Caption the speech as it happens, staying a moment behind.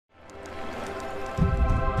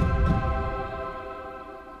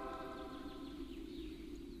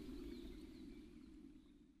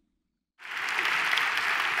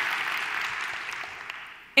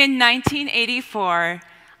In 1984,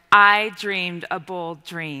 I dreamed a bold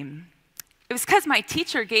dream. It was because my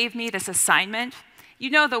teacher gave me this assignment. You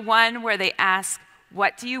know, the one where they ask,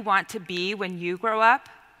 what do you want to be when you grow up?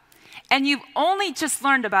 And you've only just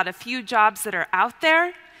learned about a few jobs that are out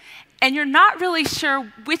there, and you're not really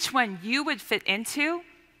sure which one you would fit into.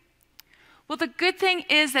 Well, the good thing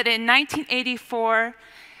is that in 1984,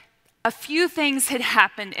 a few things had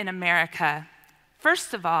happened in America.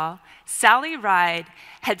 First of all, Sally Ride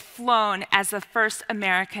had flown as the first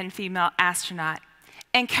American female astronaut,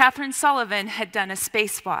 and Catherine Sullivan had done a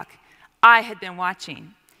spacewalk. I had been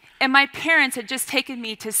watching, and my parents had just taken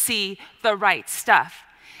me to see The Right Stuff.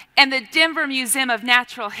 And the Denver Museum of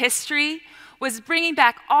Natural History was bringing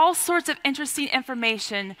back all sorts of interesting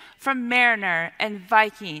information from Mariner and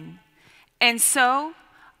Viking. And so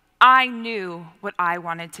I knew what I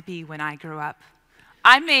wanted to be when I grew up.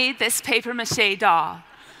 I made this papier-mâché doll.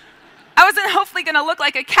 I wasn't hopefully going to look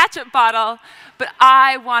like a ketchup bottle, but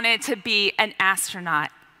I wanted to be an astronaut.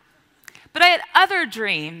 But I had other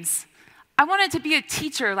dreams. I wanted to be a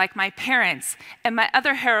teacher like my parents and my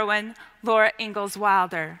other heroine, Laura Ingalls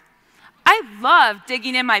Wilder. I loved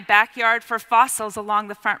digging in my backyard for fossils along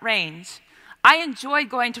the Front Range. I enjoyed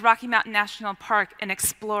going to Rocky Mountain National Park and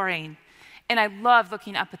exploring, and I loved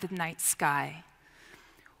looking up at the night sky.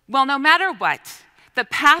 Well, no matter what, the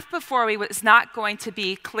path before me was not going to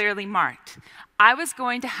be clearly marked. I was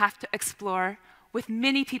going to have to explore with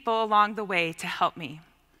many people along the way to help me.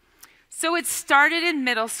 So it started in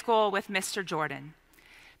middle school with Mr. Jordan.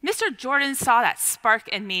 Mr. Jordan saw that spark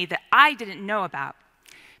in me that I didn't know about.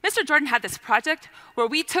 Mr. Jordan had this project where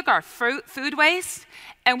we took our food waste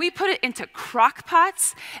and we put it into crock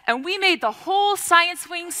pots, and we made the whole science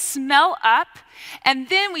wing smell up, and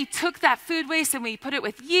then we took that food waste and we put it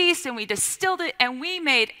with yeast and we distilled it and we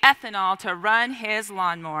made ethanol to run his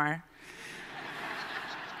lawnmower.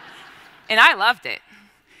 And I loved it.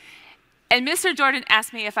 And Mr. Jordan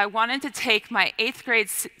asked me if I wanted to take my 8th grade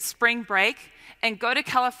spring break and go to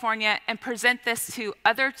California and present this to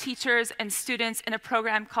other teachers and students in a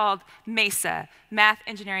program called MESA, Math,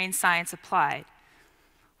 Engineering, Science Applied.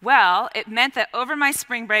 Well, it meant that over my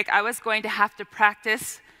spring break, I was going to have to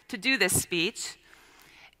practice to do this speech.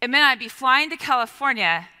 It meant I'd be flying to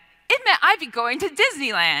California. It meant I'd be going to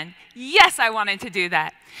Disneyland. Yes, I wanted to do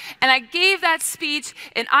that. And I gave that speech,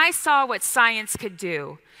 and I saw what science could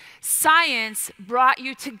do. Science brought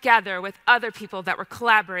you together with other people that were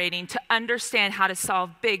collaborating to understand how to solve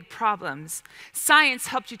big problems. Science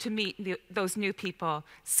helped you to meet those new people.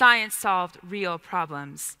 Science solved real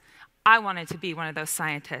problems. I wanted to be one of those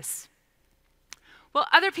scientists. Well,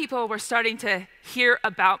 other people were starting to hear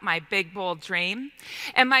about my big, bold dream,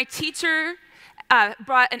 and my teacher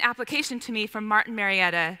brought an application to me from Martin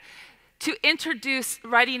Marietta to introduce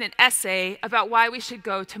writing an essay about why we should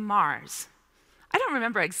go to Mars. I don't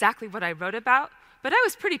remember exactly what I wrote about, but I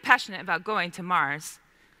was pretty passionate about going to Mars,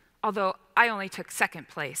 although I only took 2nd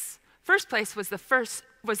place. First place was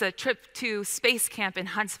a trip to space camp in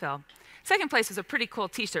Huntsville. 2nd place was a pretty cool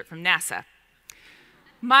t-shirt from NASA.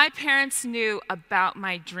 My parents knew about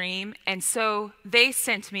my dream, and so they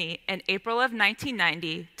sent me in April of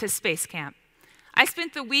 1990 to space camp. I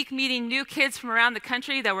spent the week meeting new kids from around the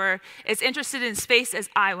country that were as interested in space as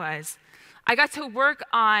I was. I got to work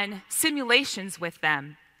on simulations with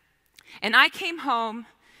them. And I came home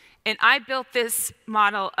and I built this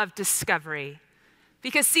model of discovery.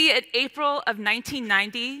 Because see, in April of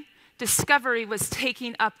 1990, Discovery was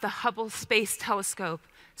taking up the Hubble Space Telescope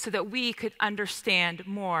so that we could understand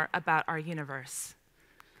more about our universe.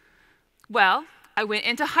 Well, I went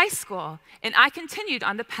into high school and I continued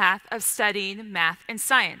on the path of studying math and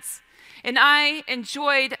science. And I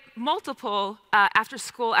enjoyed multiple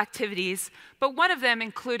after-school activities, but one of them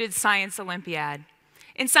included Science Olympiad.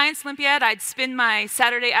 In Science Olympiad, I'd spend my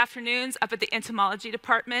Saturday afternoons up at the entomology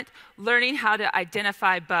department learning how to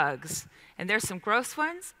identify bugs. And there's some gross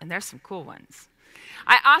ones, and there's some cool ones.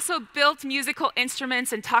 I also built musical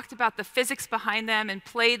instruments and talked about the physics behind them and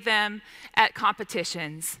played them at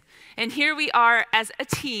competitions. And here we are as a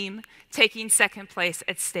team taking 2nd place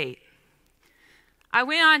at state. I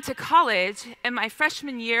went on to college, and my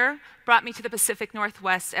freshman year brought me to the Pacific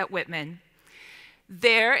Northwest at Whitman.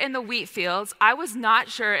 There in the wheat fields, I was not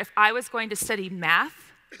sure if I was going to study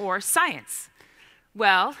math or science.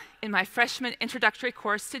 Well, in my freshman introductory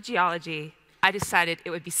course to geology, I decided it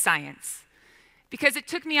would be science because it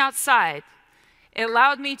took me outside. It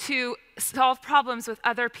allowed me to solve problems with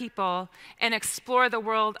other people and explore the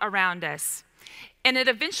world around us. And it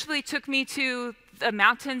eventually took me to the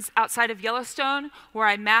mountains outside of Yellowstone, where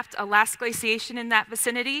I mapped a last glaciation in that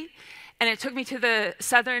vicinity. and it took me to the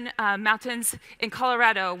southern mountains in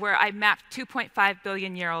Colorado where I mapped 2.5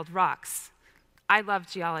 billion-year-old rocks. I love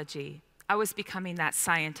geology. I was becoming that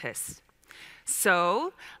scientist.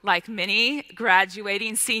 So, like many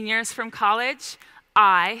graduating seniors from college,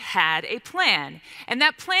 I had a plan. And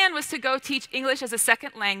that plan was to go teach English as a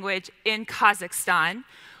second language in Kazakhstan,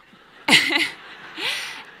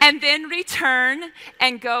 and then return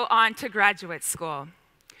and go on to graduate school.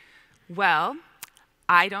 Well,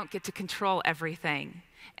 I don't get to control everything.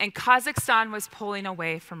 And Kazakhstan was pulling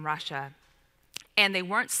away from Russia. And they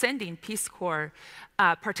weren't sending Peace Corps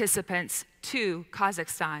participants to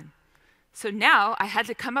Kazakhstan. So now I had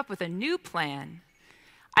to come up with a new plan.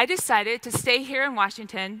 I decided to stay here in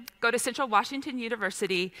Washington, go to Central Washington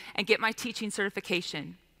University, and get my teaching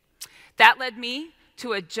certification. That led me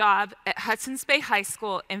to a job at Hudson's Bay High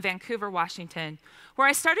School in Vancouver, Washington, where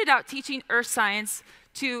I started out teaching earth science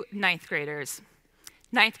to ninth graders.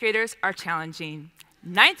 Ninth graders are challenging.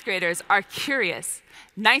 Ninth graders are curious.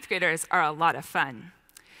 Ninth graders are a lot of fun.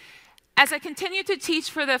 As I continued to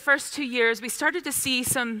teach for the first 2 years, we started to see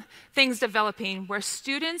some things developing where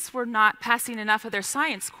students were not passing enough of their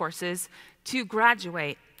science courses to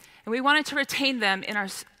graduate. And we wanted to retain them in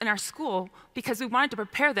our school because we wanted to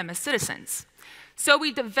prepare them as citizens. So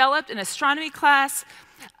we developed an astronomy class,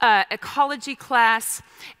 ecology class,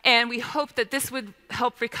 and we hoped that this would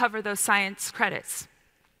help recover those science credits.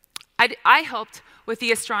 I helped with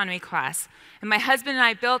the astronomy class. And my husband and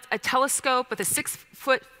I built a telescope with a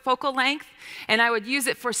 6-foot focal length, and I would use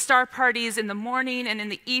it for star parties in the morning and in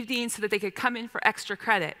the evening so that they could come in for extra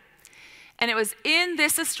credit. And it was in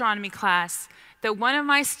this astronomy class that one of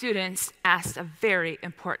my students asked a very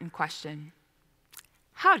important question.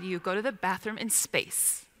 How do you go to the bathroom in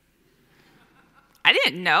space? I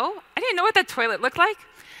didn't know. I didn't know what that toilet looked like.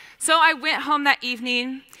 So I went home that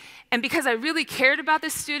evening, and because I really cared about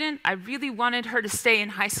this student, I really wanted her to stay in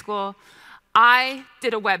high school, I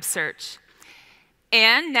did a web search.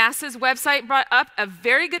 And NASA's website brought up a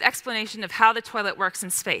very good explanation of how the toilet works in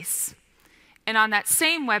space. And on that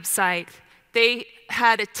same website, they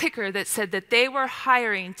had a ticker that said that they were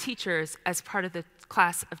hiring teachers as part of the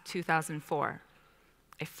class of 2004.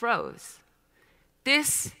 I froze.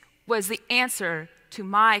 This was the answer to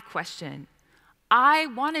my question. I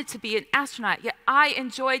wanted to be an astronaut, yet I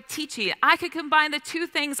enjoyed teaching. I could combine the two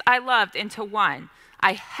things I loved into one.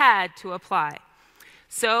 I had to apply.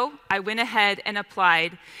 So I went ahead and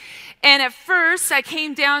applied. And at first, I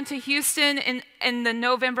came down to Houston in the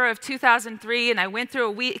November of 2003, and I went through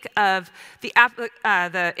a week of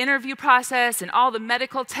the interview process and all the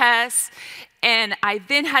medical tests. And I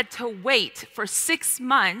then had to wait for 6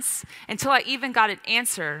 months until I even got an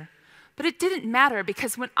answer. But it didn't matter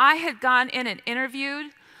because when I had gone in and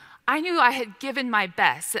interviewed, I knew I had given my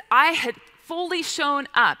best, that I had fully shown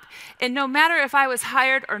up. And no matter if I was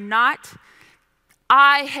hired or not,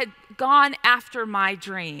 I had gone after my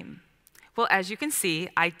dream. Well, as you can see,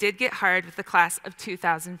 I did get hired with the class of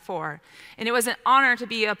 2004, and it was an honor to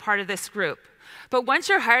be a part of this group. But once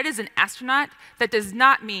you're hired as an astronaut, that does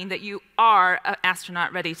not mean that you are an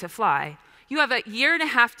astronaut ready to fly. You have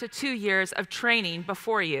 1.5 to 2 years of training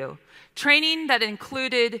before you. Training that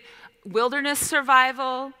included wilderness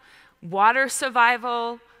survival, water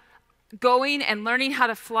survival, going and learning how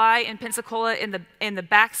to fly in Pensacola in the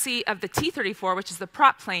backseat of the T-34, which is the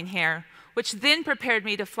prop plane here, which then prepared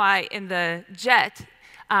me to fly in the jet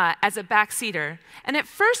as a backseater. And at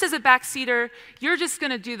first, as a backseater, you're just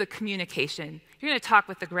going to do the communication. You're going to talk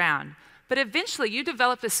with the ground. But eventually, you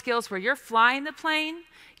develop the skills where you're flying the plane,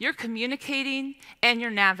 you're communicating, and you're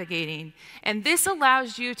navigating. And this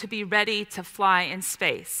allows you to be ready to fly in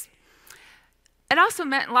space. It also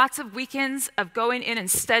meant lots of weekends of going in and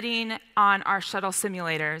studying on our shuttle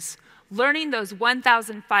simulators, learning those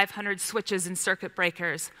 1,500 switches and circuit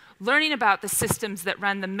breakers, learning about the systems that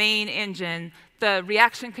run the main engine, the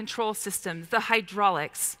reaction control systems, the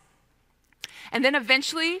hydraulics. And then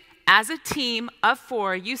eventually, as a team of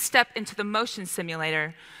 4, you step into the motion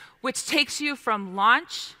simulator, which takes you from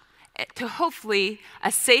launch to hopefully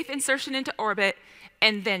a safe insertion into orbit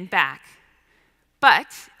and then back.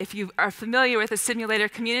 But if you are familiar with the simulator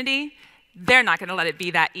community, they're not going to let it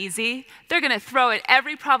be that easy. They're going to throw at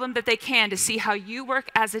every problem that they can to see how you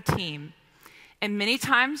work as a team. And many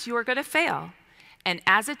times you are going to fail. And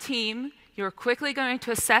as a team, you're quickly going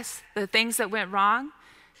to assess the things that went wrong,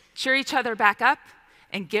 cheer each other back up,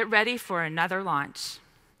 and get ready for another launch.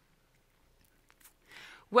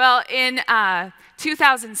 Well, in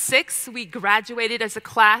 2006, we graduated as a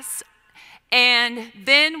class. And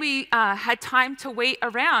then we had time to wait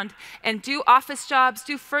around and do office jobs,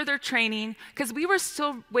 do further training, because we were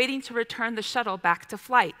still waiting to return the shuttle back to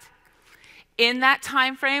flight. In that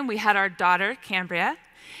time frame, we had our daughter, Cambria,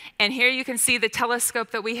 and here you can see the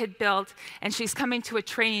telescope that we had built, and she's coming to a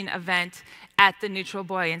training event at the Neutral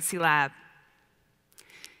Buoyancy Lab.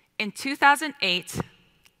 In 2008,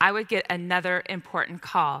 I would get another important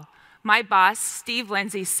call. My boss, Steve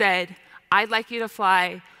Lindsay, said, "I'd like you to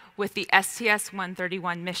fly with the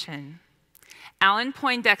STS-131 mission." Alan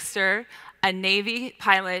Poindexter, a Navy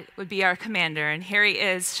pilot, would be our commander, and here he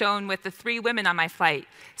is shown with the 3 women on my flight.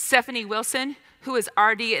 Stephanie Wilson, who is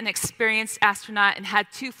already an experienced astronaut and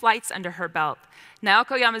had 2 flights under her belt.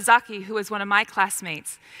 Naoko Yamazaki, who was one of my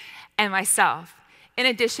classmates, and myself. In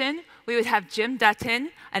addition, we would have Jim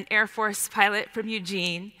Dutton, an Air Force pilot from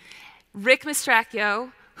Eugene, Rick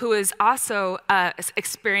Mistracchio, who is also an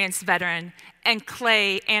experienced veteran, and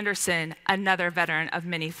Clay Anderson, another veteran of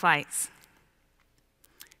many flights.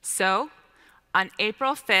 So, on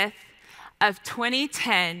April 5th of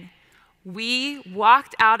 2010, we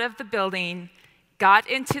walked out of the building, got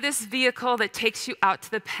into this vehicle that takes you out to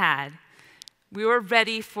the pad. We were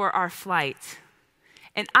ready for our flight.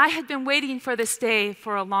 And I had been waiting for this day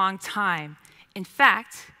for a long time. In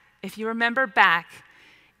fact, if you remember back,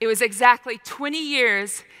 it was exactly 20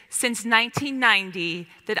 years since 1990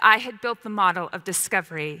 that I had built the model of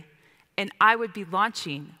Discovery, and I would be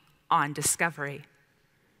launching on Discovery.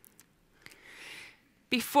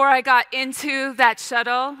 Before I got into that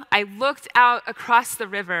shuttle, I looked out across the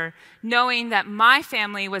river, knowing that my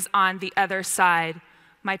family was on the other side.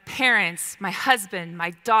 My parents, my husband, my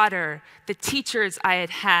daughter, the teachers I had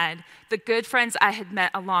had, the good friends I had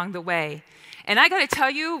met along the way. And I gotta tell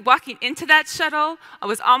you, walking into that shuttle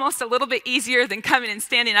was almost a little bit easier than coming and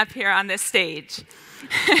standing up here on this stage.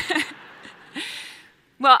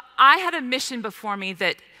 Well, I had a mission before me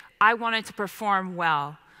that I wanted to perform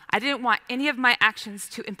well. I didn't want any of my actions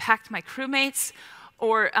to impact my crewmates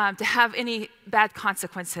or to have any bad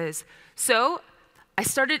consequences. So I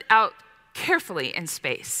started out carefully in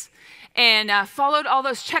space and followed all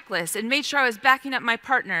those checklists and made sure I was backing up my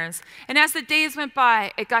partners. And as the days went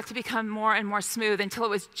by, it got to become more and more smooth until it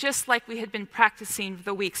was just like we had been practicing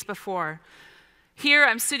the weeks before. Here,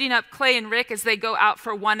 I'm suiting up Clay and Rick as they go out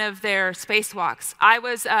for one of their spacewalks. I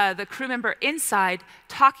was the crew member inside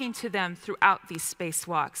talking to them throughout these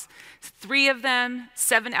spacewalks. 3 of them,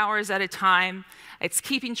 7 hours at a time. It's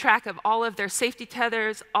keeping track of all of their safety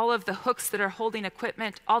tethers, all of the hooks that are holding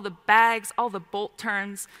equipment, all the bags, all the bolt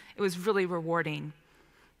turns. It was really rewarding.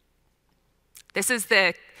 This is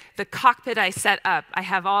the cockpit I set up. I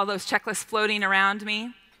have all those checklists floating around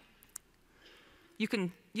me. You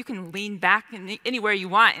can lean back anywhere you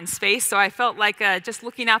want in space, so I felt like just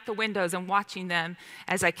looking out the windows and watching them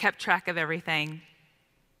as I kept track of everything.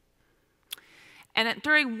 And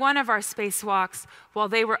during one of our spacewalks, while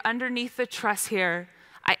they were underneath the truss here,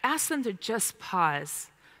 I asked them to just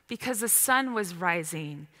pause because the sun was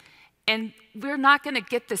rising, and we're not going to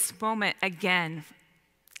get this moment again.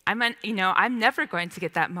 I'm never going to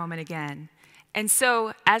get that moment again. And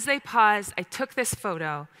so as they paused, I took this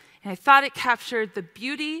photo, and I thought it captured the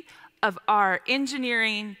beauty of our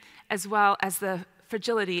engineering as well as the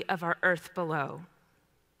fragility of our Earth below.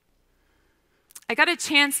 I got a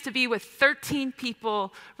chance to be with 13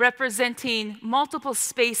 people representing multiple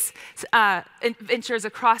space ventures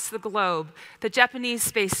across the globe, the Japanese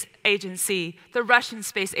Space Agency, the Russian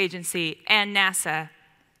Space Agency, and NASA.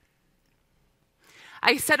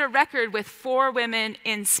 I set a record with 4 women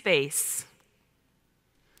in space.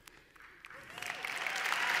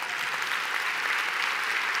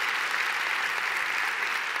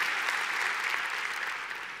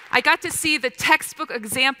 I got to see the textbook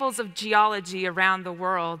examples of geology around the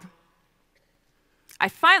world. I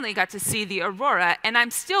finally got to see the aurora, and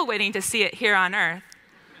I'm still waiting to see it here on Earth.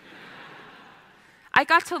 I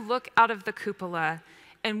got to look out of the cupola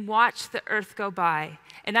and watch the Earth go by.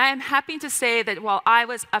 And I am happy to say that while I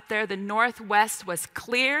was up there, the Northwest was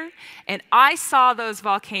clear, and I saw those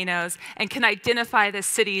volcanoes and can identify the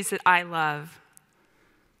cities that I love.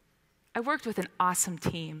 I worked with an awesome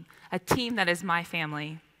team, a team that is my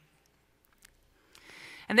family.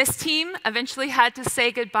 And this team eventually had to say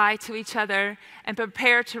goodbye to each other and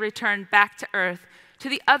prepare to return back to Earth to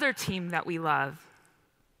the other team that we love.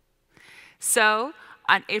 So,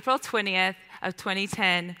 on April 20th of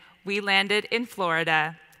 2010, we landed in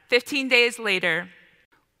Florida. 15 days later,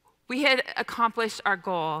 we had accomplished our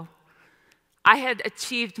goal. I had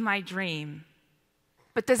achieved my dream.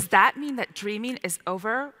 But does that mean that dreaming is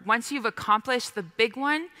over? Once you've accomplished the big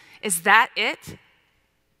one, is that it?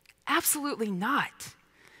 Absolutely not.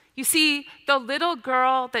 You see, the little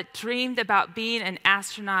girl that dreamed about being an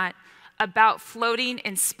astronaut, about floating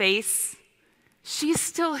in space, she's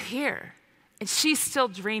still here, and she's still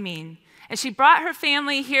dreaming. And she brought her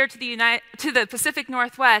family here to the Pacific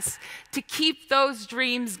Northwest to keep those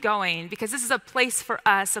dreams going, because this is a place for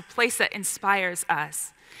us, a place that inspires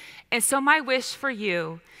us. And so my wish for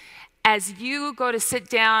you, as you go to sit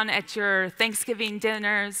down at your Thanksgiving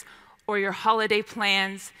dinners or your holiday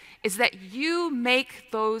plans, is that you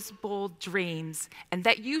make those bold dreams and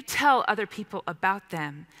that you tell other people about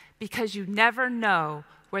them, because you never know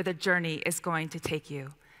where the journey is going to take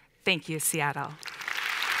you. Thank you, Seattle.